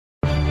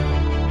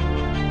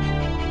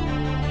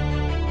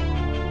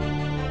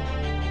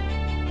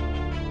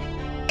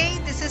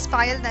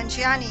Payal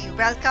Nanjiani.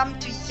 Welcome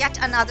to yet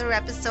another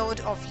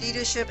episode of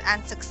Leadership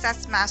and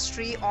Success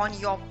Mastery on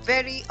your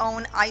very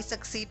own I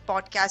Succeed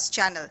podcast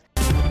channel.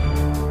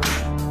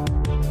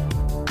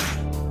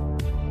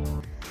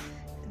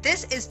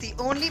 This is the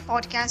only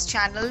podcast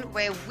channel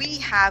where we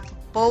have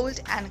bold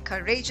and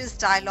courageous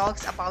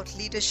dialogues about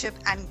leadership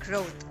and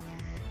growth.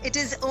 It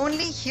is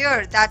only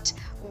here that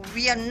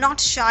we are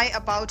not shy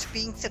about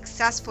being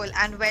successful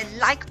and where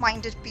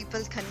like-minded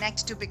people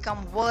connect to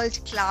become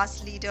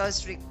world-class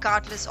leaders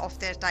regardless of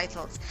their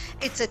titles.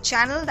 It's a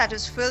channel that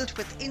is filled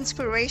with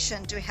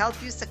inspiration to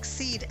help you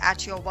succeed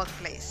at your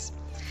workplace.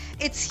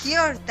 It's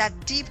here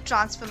that deep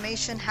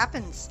transformation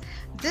happens.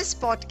 This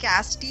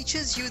podcast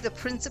teaches you the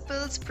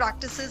principles,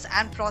 practices,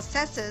 and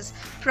processes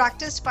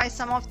practiced by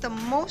some of the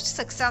most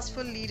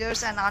successful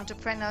leaders and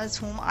entrepreneurs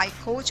whom I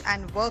coach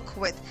and work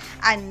with.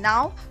 And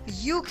now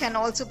you can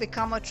also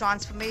become a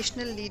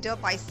transformational leader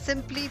by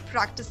simply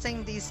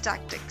practicing these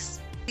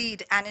tactics.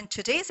 And in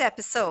today's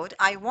episode,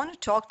 I want to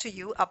talk to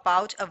you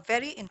about a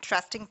very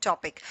interesting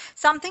topic,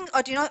 something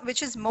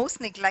which is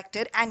most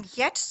neglected and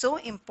yet so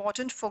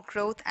important for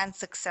growth and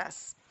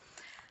success: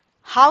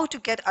 how to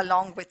get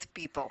along with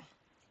people.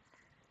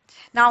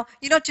 Now,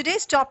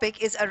 today's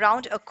topic is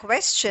around a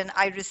question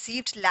I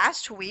received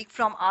last week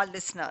from our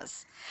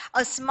listeners.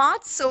 A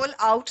smart soul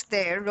out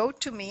there wrote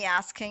to me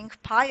asking,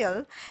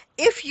 Payal,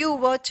 if you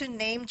were to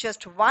name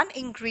just one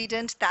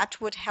ingredient that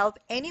would help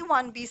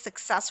anyone be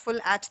successful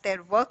at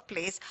their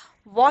workplace,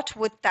 what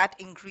would that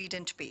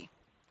ingredient be?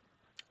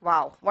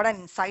 Wow, what an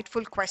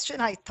insightful question,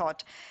 I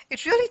thought.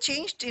 It really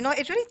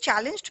it really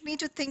challenged me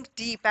to think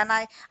deep. And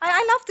I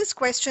love this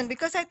question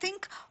because I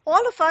think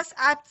all of us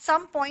at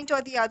some point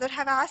or the other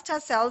have asked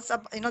ourselves,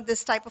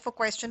 this type of a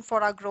question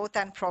for our growth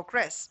and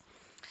progress.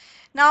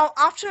 Now,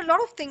 after a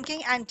lot of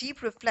thinking and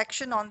deep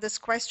reflection on this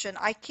question,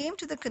 I came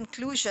to the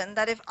conclusion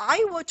that if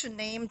I were to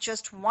name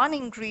just one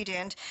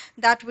ingredient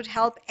that would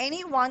help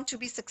anyone to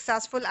be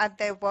successful at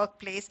their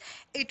workplace,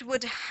 it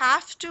would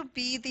have to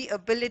be the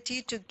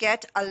ability to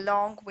get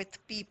along with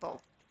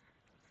people.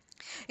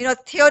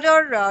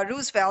 Theodore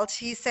Roosevelt,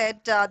 he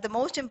said, the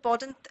most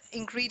important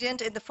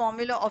ingredient in the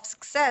formula of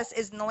success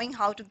is knowing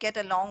how to get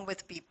along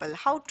with people.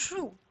 How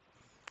true.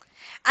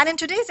 And in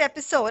today's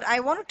episode,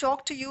 I want to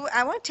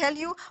tell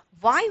you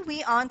why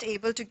we aren't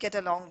able to get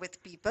along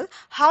with people,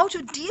 how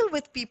to deal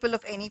with people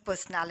of any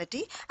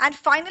personality, and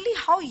finally,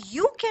 how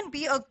you can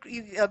be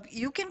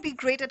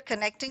great at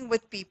connecting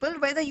with people,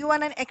 whether you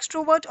are an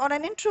extrovert or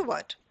an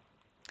introvert.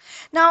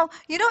 Now,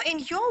 in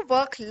your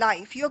work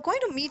life, you're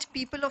going to meet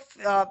people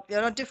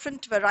of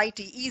different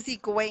variety,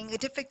 easygoing,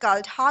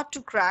 difficult, hard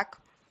to crack.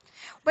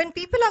 When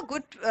people are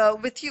good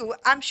with you,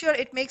 I'm sure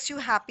it makes you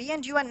happy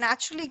and you are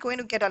naturally going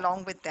to get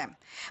along with them.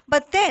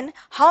 But then,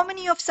 how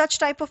many of such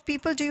type of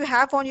people do you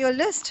have on your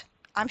list?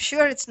 I'm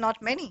sure it's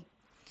not many.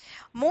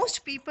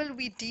 Most people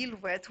we deal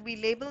with, we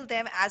label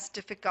them as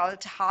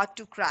difficult, hard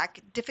to crack,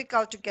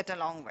 difficult to get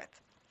along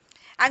with.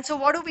 And so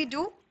what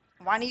do?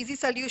 One easy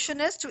solution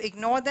is to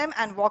ignore them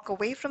and walk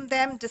away from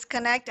them,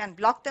 disconnect and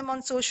block them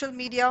on social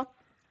media.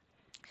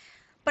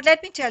 But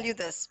let me tell you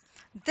this.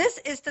 This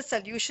is the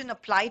solution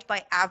applied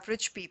by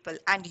average people,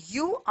 and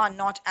you are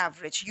not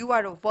average. You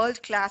are a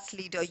world-class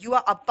leader. You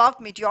are above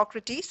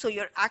mediocrity, so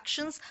your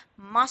actions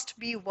must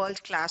be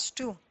world-class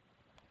too.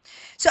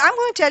 So I'm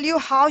going to tell you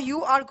how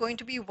you are going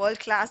to be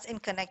world-class in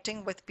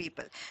connecting with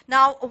people.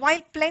 Now,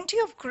 while plenty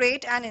of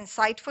great and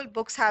insightful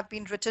books have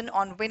been written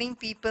on winning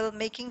people,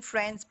 making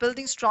friends,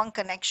 building strong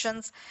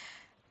connections,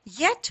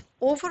 yet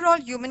overall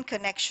human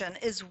connection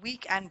is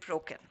weak and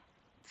broken.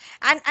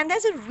 And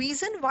there's a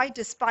reason why,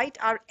 despite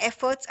our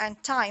efforts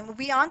and time,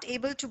 we aren't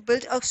able to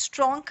build a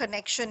strong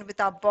connection with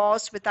our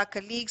boss, with our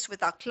colleagues,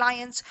 with our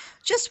clients,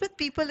 just with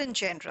people in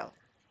general.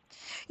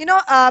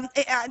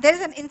 There's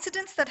an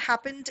incident that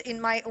happened in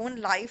my own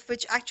life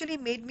which actually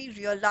made me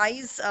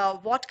realize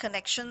what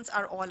connections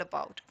are all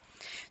about.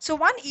 So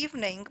one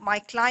evening, my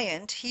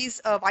client,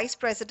 he's a vice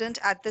president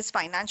at this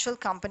financial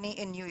company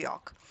in New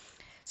York.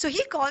 So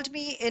he called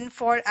me in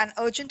for an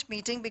urgent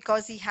meeting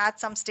because he had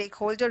some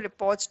stakeholder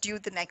reports due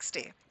the next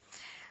day.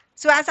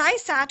 So as I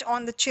sat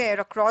on the chair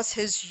across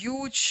his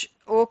huge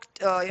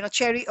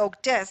cherry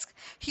oak desk,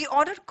 he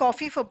ordered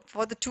coffee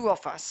for the two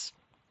of us.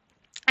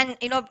 And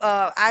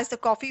as the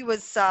coffee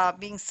was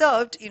being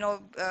served,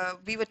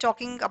 we were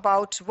talking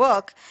about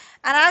work,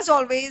 and as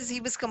always, he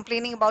was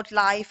complaining about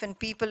life and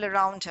people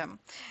around him.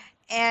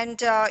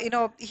 And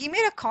he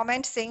made a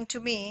comment saying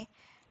to me,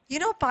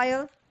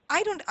 Payal,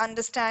 I don't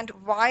understand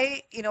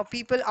why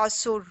people are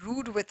so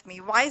rude with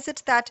me. Why is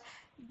it that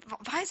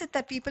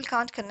people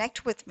can't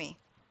connect with me?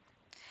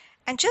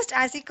 And just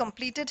as he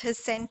completed his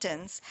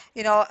sentence,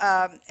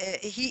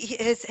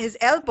 his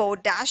elbow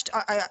dashed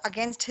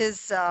against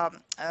his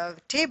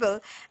table,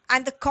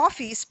 and the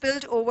coffee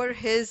spilled over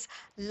his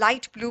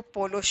light blue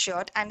polo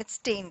shirt, and it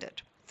stained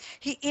it.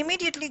 He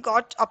immediately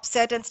got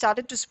upset and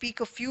started to speak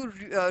a few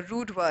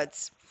rude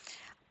words.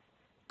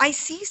 I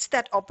seized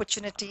that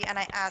opportunity and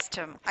I asked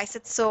him, I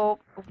said, so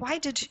why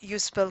did you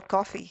spill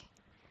coffee?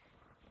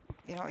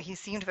 He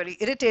seemed very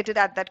irritated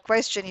at that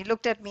question. He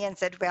looked at me and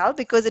said, "Well,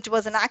 because it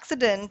was an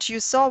accident, you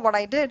saw what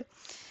I did."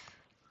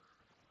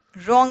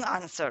 Wrong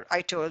answer,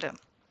 I told him.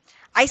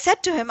 I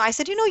said to him, I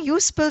said, you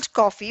spilled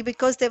coffee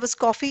because there was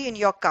coffee in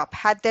your cup.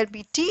 Had there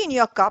been tea in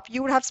your cup,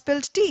 you would have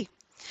spilled tea.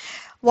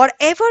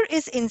 Whatever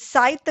is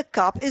inside the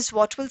cup is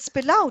what will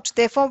spill out.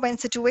 Therefore, when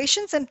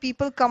situations and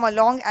people come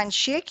along and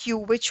shake you,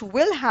 which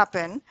will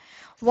happen,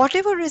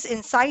 whatever is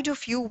inside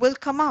of you will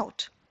come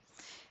out.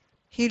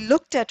 He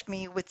looked at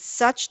me with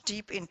such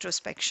deep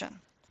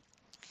introspection.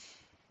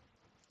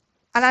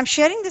 And I'm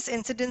sharing this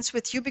incident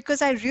with you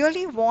because I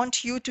really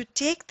want you to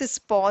take this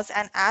pause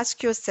and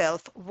ask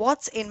yourself,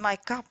 what's in my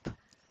cup?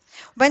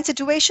 When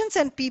situations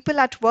and people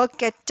at work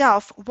get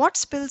tough, what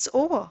spills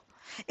over?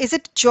 Is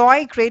it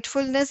joy,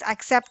 gratefulness,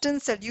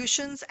 acceptance,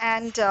 solutions,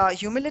 and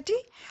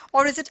humility?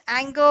 Or is it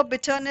anger,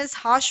 bitterness,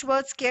 harsh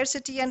words,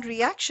 scarcity, and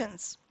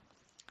reactions?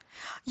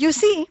 You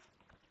see,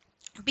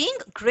 being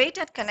great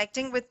at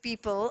connecting with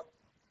people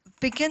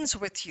begins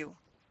with you.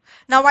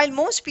 Now, while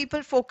most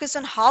people focus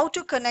on how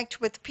to connect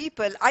with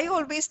people, I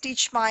always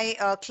teach my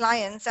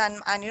clients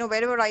and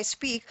wherever I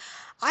speak,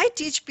 I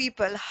teach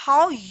people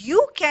how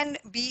you can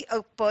be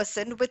a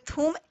person with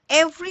whom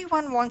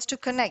everyone wants to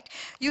connect.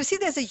 You see,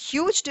 there's a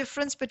huge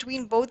difference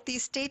between both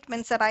these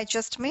statements that I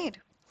just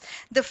made.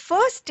 The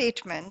first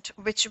statement,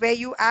 which where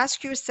you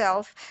ask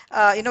yourself,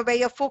 where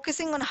you're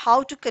focusing on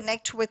how to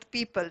connect with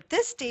people,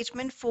 this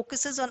statement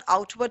focuses on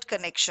outward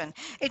connection.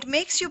 It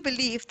makes you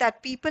believe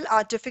that people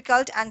are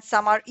difficult and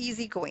some are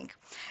easygoing.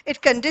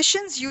 It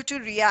conditions you to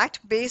react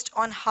based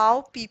on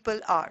how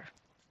people are.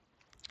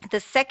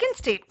 The second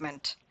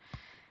statement,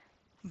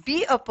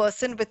 be a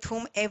person with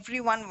whom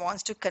everyone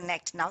wants to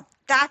connect. Now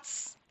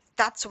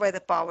that's where the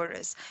power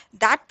is.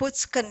 That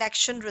puts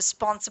connection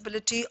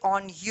responsibility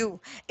on you.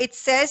 It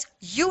says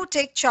you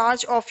take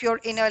charge of your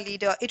inner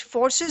leader. It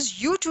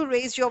forces you to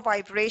raise your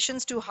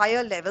vibrations to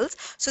higher levels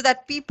so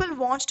that people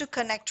want to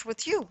connect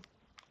with you.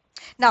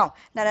 Now,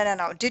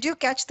 no. Did you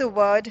catch the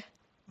word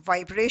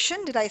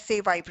vibration? Did I say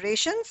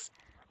vibrations?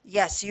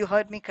 Yes, you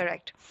heard me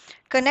correct.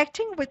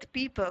 Connecting with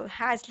people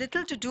has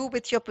little to do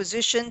with your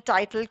position,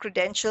 title,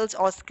 credentials,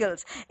 or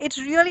skills. It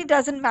really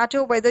doesn't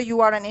matter whether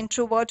you are an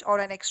introvert or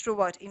an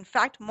extrovert. In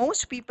fact,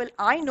 most people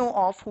I know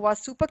of who are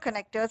super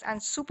connectors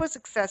and super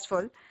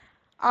successful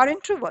are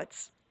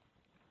introverts.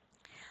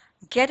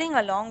 Getting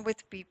along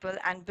with people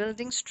and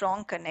building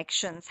strong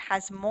connections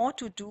has more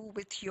to do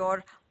with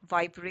your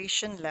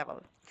vibration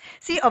level.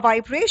 See, a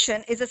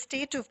vibration is a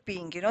state of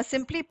being.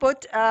 Simply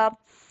put,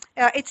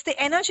 it's the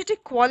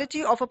energetic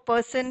quality of a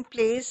person,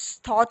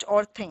 place, thought,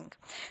 or thing.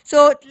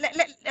 So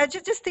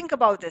just think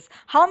about this.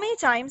 How many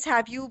times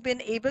have you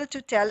been able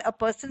to tell a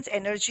person's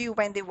energy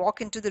when they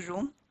walk into the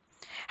room?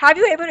 Have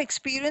you ever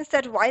experienced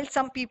that while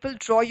some people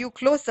draw you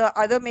closer,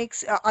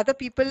 other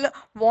people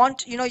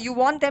want, you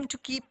want them to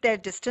keep their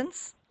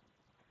distance?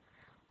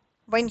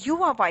 When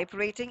you are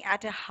vibrating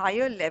at a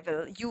higher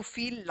level, you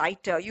feel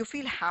lighter, you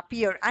feel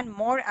happier and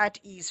more at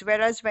ease.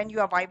 Whereas when you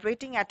are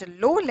vibrating at a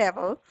low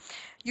level,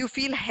 you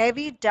feel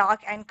heavy,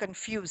 dark, and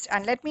confused.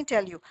 And let me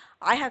tell you,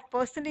 I have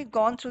personally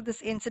gone through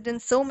this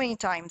incident so many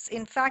times.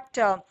 In fact,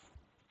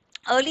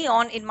 early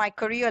on in my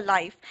career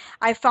life,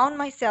 I found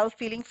myself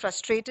feeling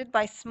frustrated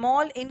by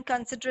small,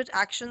 inconsiderate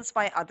actions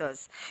by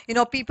others.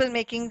 People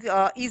making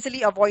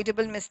easily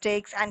avoidable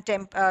mistakes and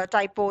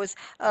typos,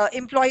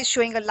 employees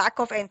showing a lack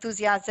of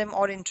enthusiasm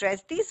or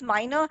interest. These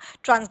minor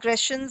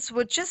transgressions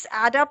would just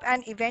add up,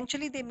 and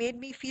eventually they made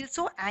me feel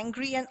so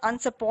angry and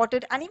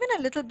unsupported and even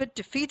a little bit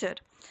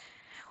defeated.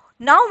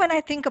 Now, when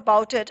I think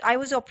about it, I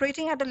was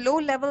operating at a low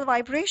level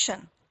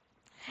vibration.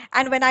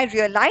 And when I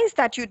realized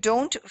that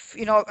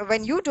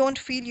when you don't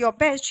feel your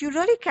best, you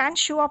really can't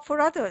show up for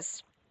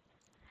others.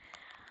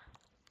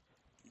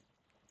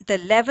 The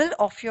level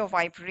of your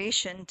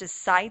vibration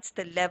decides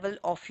the level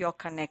of your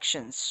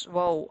connections.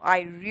 Whoa,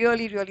 I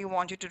really, really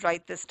want you to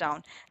write this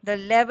down. The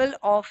level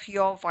of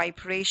your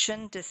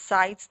vibration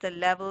decides the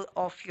level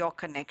of your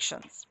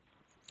connections.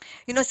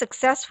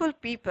 Successful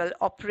people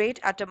operate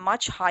at a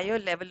much higher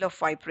level of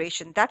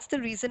vibration. That's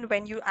the reason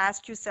when you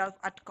ask yourself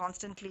at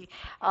constantly,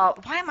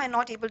 why am I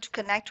not able to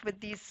connect with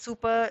these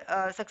super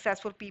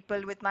successful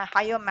people, with my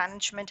higher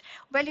management?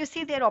 Well, you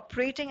see, they're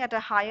operating at a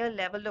higher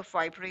level of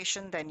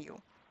vibration than you.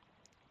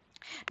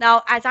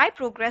 Now, as I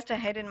progressed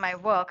ahead in my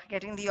work,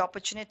 getting the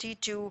opportunity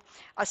to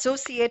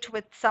associate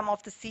with some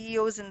of the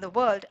CEOs in the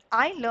world,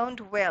 I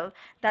learned well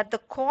that the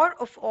core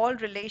of all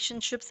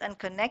relationships and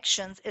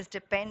connections is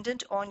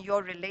dependent on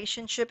your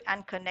relationship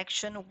and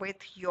connection with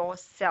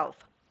yourself,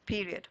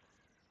 period.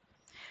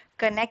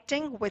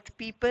 Connecting with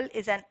people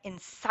is an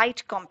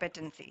insight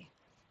competency.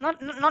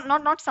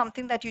 Not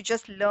something that you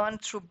just learn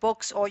through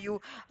books or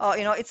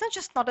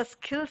it's not a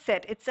skill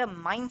set, it's a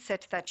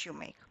mindset that you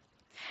make.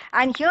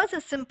 And here's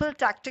a simple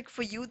tactic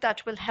for you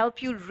that will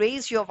help you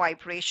raise your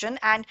vibration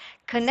and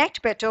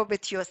connect better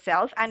with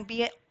yourself and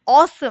be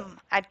awesome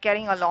at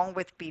getting along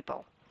with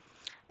people.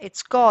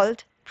 It's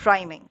called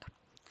priming.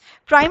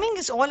 Priming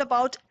is all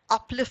about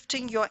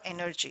uplifting your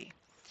energy.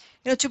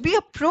 To be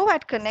a pro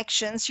at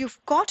connections, you've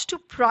got to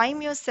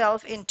prime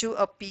yourself into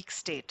a peak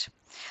state.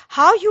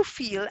 How you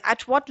feel,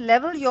 at what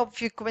level your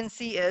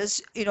frequency is,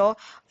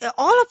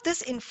 all of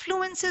this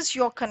influences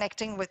your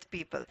connecting with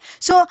people.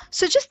 So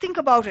just think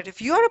about it.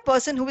 If you're a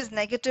person who is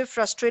negative,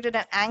 frustrated,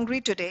 and angry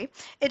today,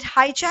 it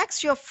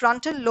hijacks your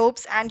frontal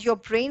lobes and your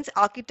brain's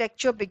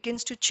architecture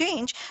begins to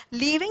change,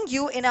 leaving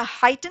you in a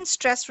heightened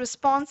stress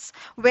response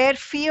where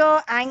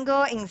fear,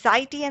 anger,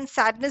 anxiety, and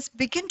sadness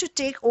begin to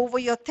take over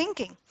your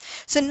thinking.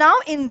 So now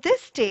in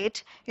this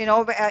state,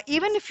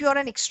 even if you're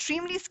an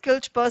extremely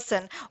skilled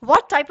person,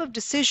 what type of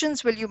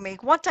decisions will you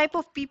make? What type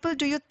of people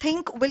do you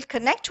think will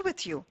connect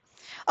with you?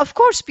 Of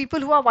course, people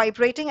who are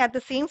vibrating at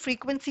the same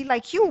frequency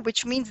like you,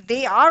 which means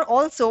they are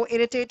also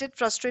irritated,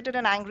 frustrated,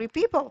 and angry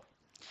people.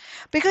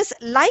 Because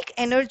like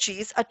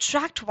energies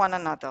attract one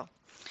another.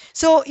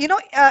 So,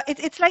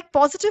 it's like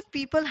positive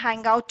people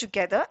hang out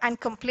together, and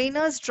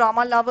complainers,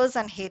 drama lovers,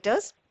 and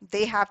haters,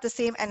 they have the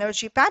same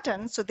energy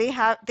pattern, so they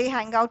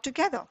hang out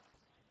together.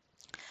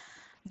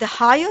 The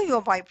higher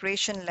your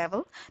vibration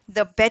level,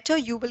 the better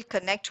you will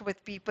connect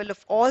with people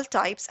of all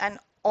types and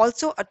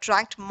also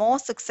attract more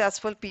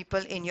successful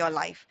people in your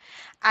life.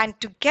 And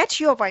to get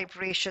your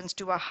vibrations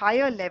to a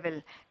higher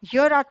level,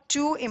 here are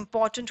two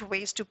important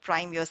ways to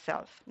prime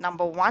yourself.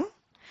 Number one,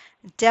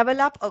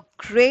 develop a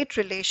great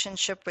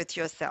relationship with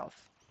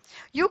yourself.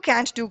 You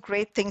can't do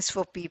great things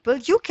for people.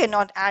 You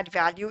cannot add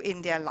value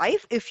in their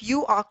life if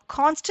you are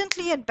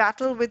constantly at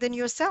battle within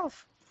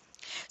yourself.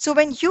 So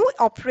when you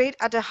operate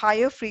at a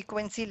higher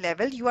frequency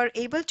level, you are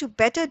able to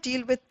better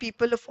deal with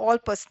people of all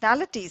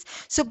personalities.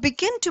 So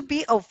begin to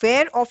be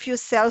aware of your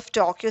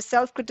self-talk, your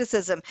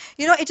self-criticism.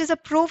 It is a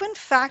proven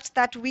fact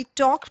that we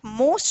talk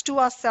most to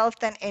ourselves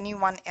than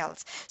anyone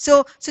else.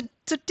 So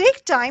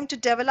take time to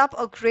develop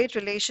a great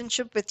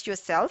relationship with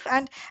yourself,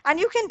 and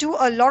you can do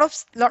a lot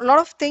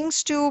of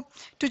things to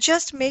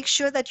just make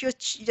sure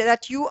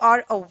that you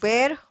are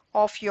aware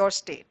of your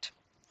state.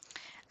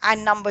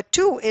 And number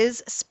two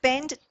is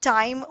spend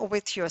time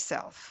with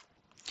yourself.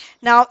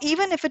 Now,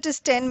 even if it is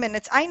 10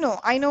 minutes, I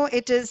know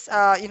it is,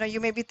 you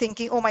may be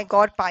thinking, oh my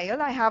God,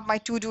 Payal, I have my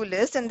to-do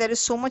list and there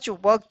is so much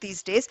work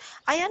these days.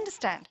 I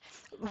understand.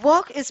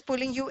 Work is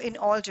pulling you in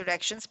all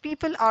directions.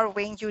 People are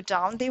weighing you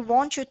down. They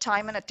want your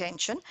time and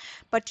attention.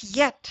 But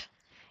yet,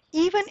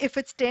 even if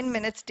it's 10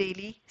 minutes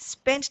daily,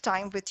 spend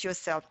time with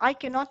yourself. I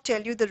cannot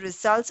tell you the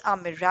results are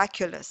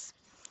miraculous.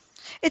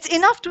 It's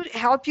enough to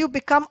help you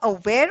become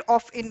aware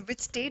of in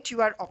which state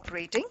you are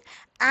operating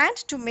and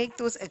to make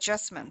those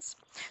adjustments.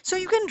 So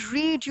you can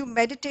read, you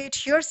meditate,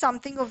 hear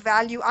something of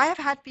value. I have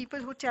had people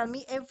who tell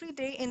me every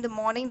day in the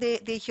morning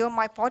they hear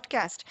my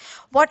podcast.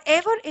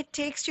 Whatever it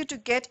takes you to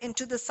get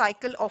into the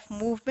cycle of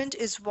movement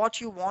is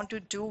what you want to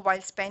do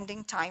while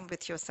spending time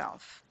with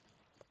yourself.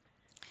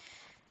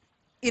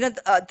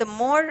 The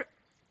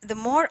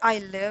more I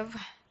live,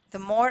 the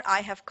more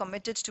I have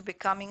committed to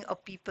becoming a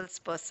people's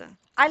person.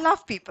 I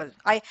love people.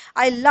 I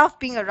love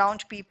being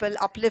around people,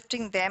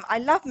 uplifting them. I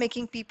love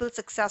making people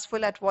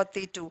successful at what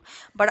they do.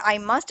 But I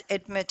must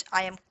admit,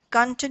 I am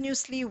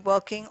continuously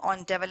working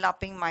on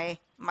developing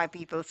my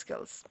people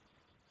skills.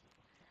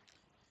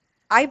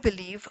 I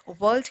believe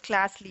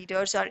world-class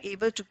leaders are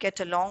able to get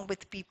along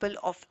with people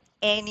of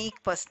any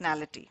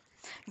personality.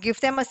 Give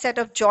them a set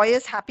of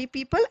joyous, happy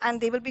people, and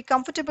they will be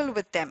comfortable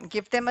with them.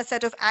 Give them a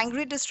set of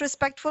angry,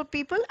 disrespectful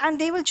people, and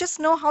they will just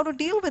know how to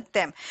deal with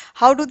them.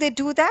 How do they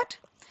do that?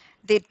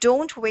 They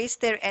don't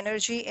waste their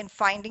energy in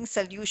finding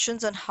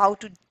solutions on how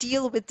to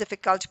deal with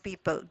difficult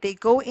people. They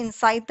go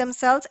inside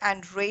themselves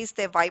and raise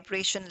their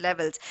vibration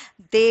levels.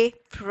 They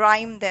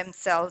prime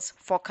themselves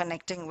for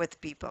connecting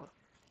with people.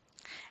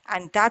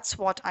 And that's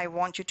what I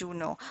want you to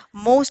know.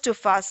 Most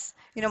of us,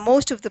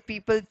 most of the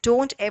people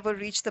don't ever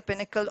reach the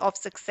pinnacle of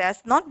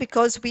success, not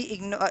because we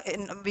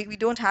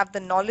don't have the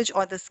knowledge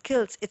or the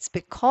skills. It's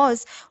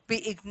because we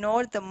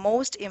ignore the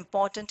most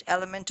important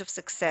element of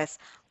success,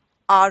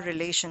 our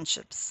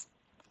relationships.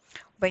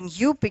 When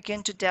you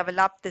begin to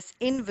develop this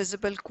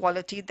invisible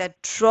quality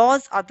that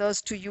draws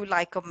others to you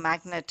like a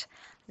magnet,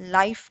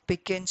 life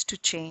begins to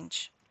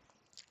change.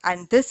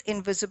 And this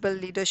invisible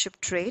leadership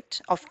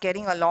trait of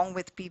getting along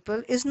with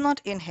people is not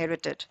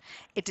inherited.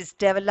 It is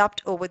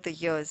developed over the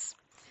years.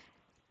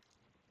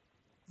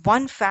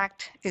 One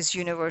fact is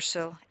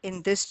universal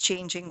in this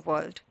changing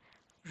world.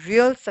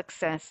 Real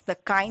success, the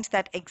kind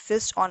that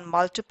exists on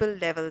multiple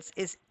levels,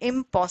 is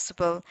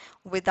impossible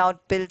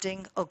without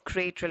building a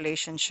great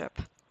relationship.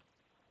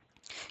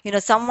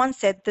 Someone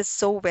said this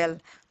so well.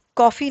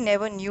 Coffee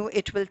never knew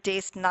it will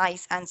taste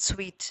nice and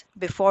sweet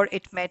before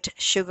it met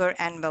sugar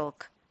and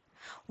milk.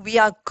 We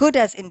are good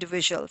as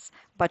individuals,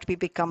 but we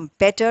become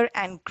better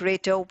and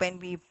greater when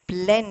we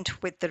blend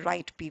with the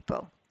right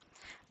people.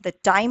 The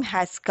time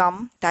has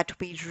come that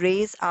we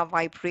raise our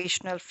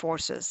vibrational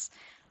forces.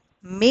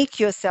 Make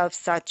yourself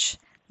such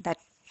that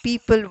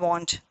people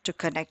want to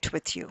connect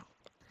with you.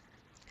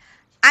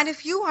 And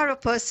if you are a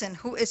person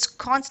who is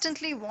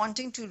constantly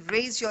wanting to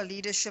raise your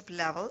leadership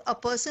level, a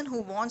person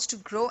who wants to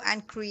grow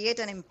and create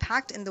an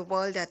impact in the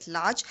world at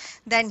large,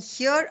 then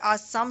here are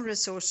some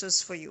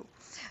resources for you.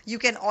 You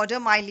can order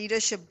my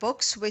leadership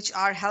books, which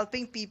are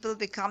helping people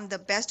become the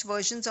best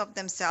versions of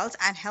themselves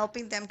and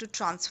helping them to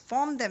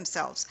transform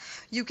themselves.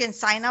 You can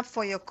sign up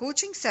for your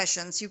coaching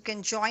sessions. You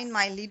can join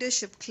my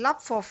leadership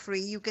club for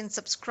free. You can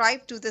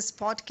subscribe to this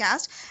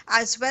podcast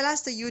as well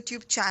as the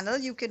YouTube channel.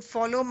 You can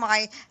follow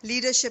my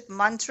leadership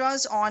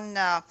mantras on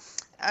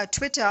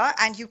Twitter,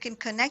 and you can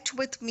connect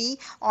with me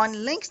on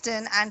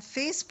LinkedIn and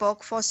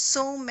Facebook for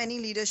so many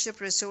leadership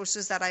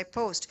resources that I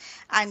post.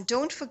 And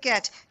don't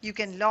forget, you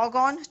can log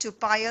on to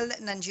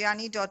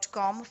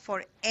payalnanjiani.com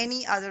for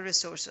any other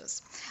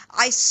resources.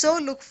 I so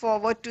look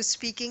forward to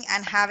speaking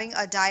and having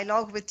a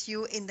dialogue with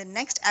you in the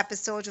next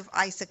episode of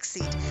I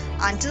Succeed.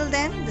 Until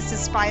then, this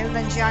is Payal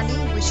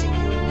Nanjiani wishing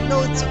you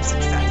loads of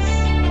success.